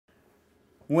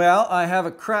Well, I have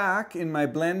a crack in my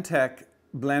Blendtec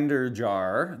blender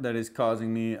jar that is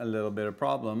causing me a little bit of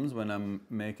problems when I'm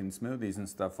making smoothies and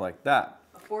stuff like that.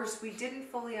 Of course, we didn't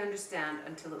fully understand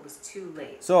until it was too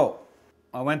late. So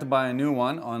I went to buy a new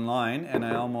one online and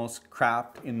I almost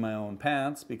crapped in my own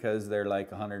pants because they're like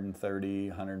 130,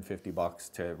 150 bucks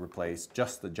to replace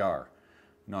just the jar,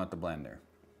 not the blender.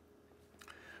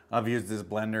 I've used this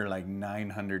blender like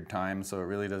 900 times, so it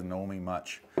really doesn't owe me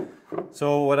much.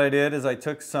 So what I did is I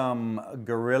took some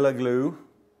Gorilla Glue,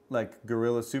 like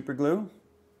Gorilla Super Glue,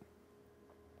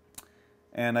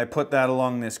 and I put that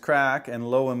along this crack, and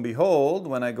lo and behold,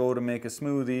 when I go to make a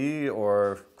smoothie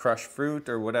or crush fruit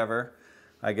or whatever,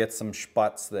 I get some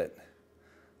sputz that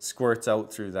squirts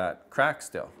out through that crack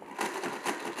still.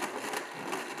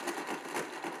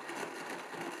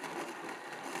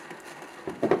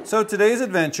 So today's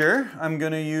adventure, I'm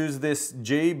going to use this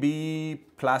JB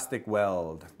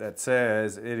PlacticWeld that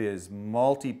says it is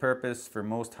multi-purpose for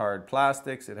most hard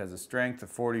plastics. It has a strength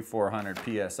of 4,400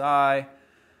 PSI. I'm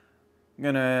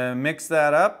going to mix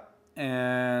that up,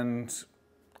 and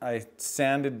I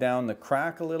sanded down the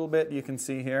crack a little bit, you can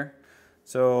see here.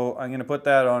 So I'm going to put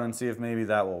that on and see if maybe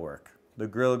that will work. The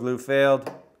Gorilla Glue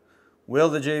failed. Will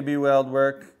the JB Weld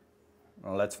work?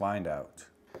 Well, let's find out.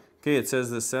 Okay, it says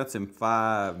this sets in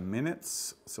 5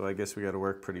 minutes, so I guess we got to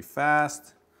work pretty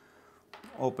fast.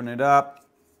 Open it up.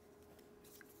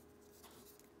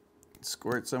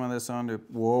 Squirt some of this onto,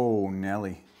 whoa,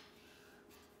 Nelly.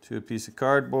 To a piece of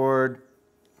cardboard.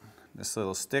 This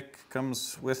little stick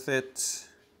comes with it.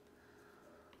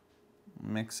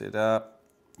 Mix it up.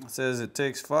 It says it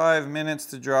takes 5 minutes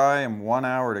to dry and 1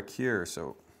 hour to cure,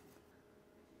 so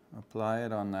apply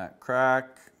it on that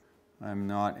crack. I'm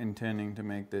not intending to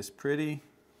make this pretty.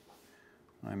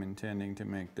 I'm intending to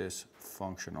make this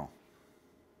functional.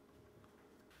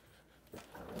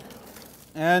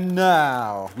 And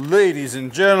now, ladies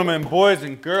and gentlemen, boys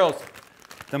and girls,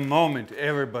 the moment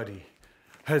everybody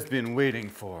has been waiting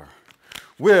for.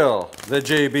 Will the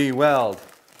JB Weld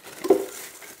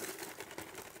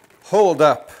hold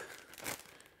up,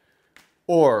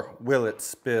 or will it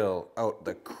spill out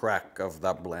the crack of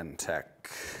the Blendtec?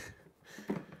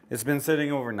 It's been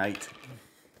sitting overnight.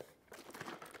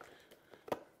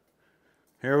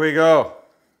 Here we go.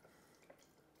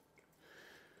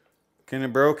 Can a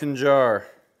broken jar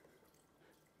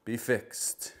be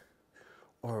fixed,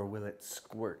 or will it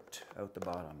squirt out the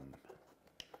bottom?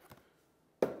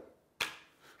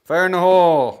 Fire in the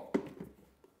hole.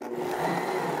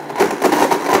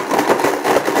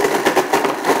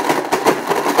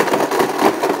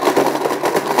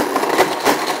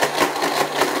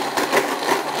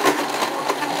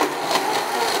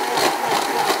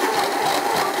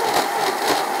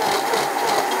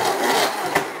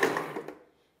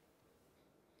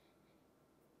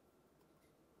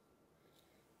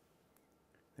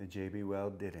 The JB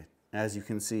Weld did it. As you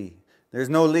can see, there's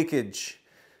no leakage.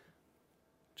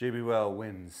 JB Weld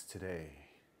wins today.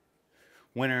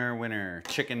 Winner, winner,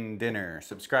 chicken dinner.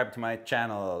 Subscribe to my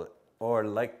channel or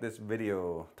like this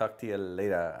video. Talk to you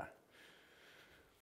later.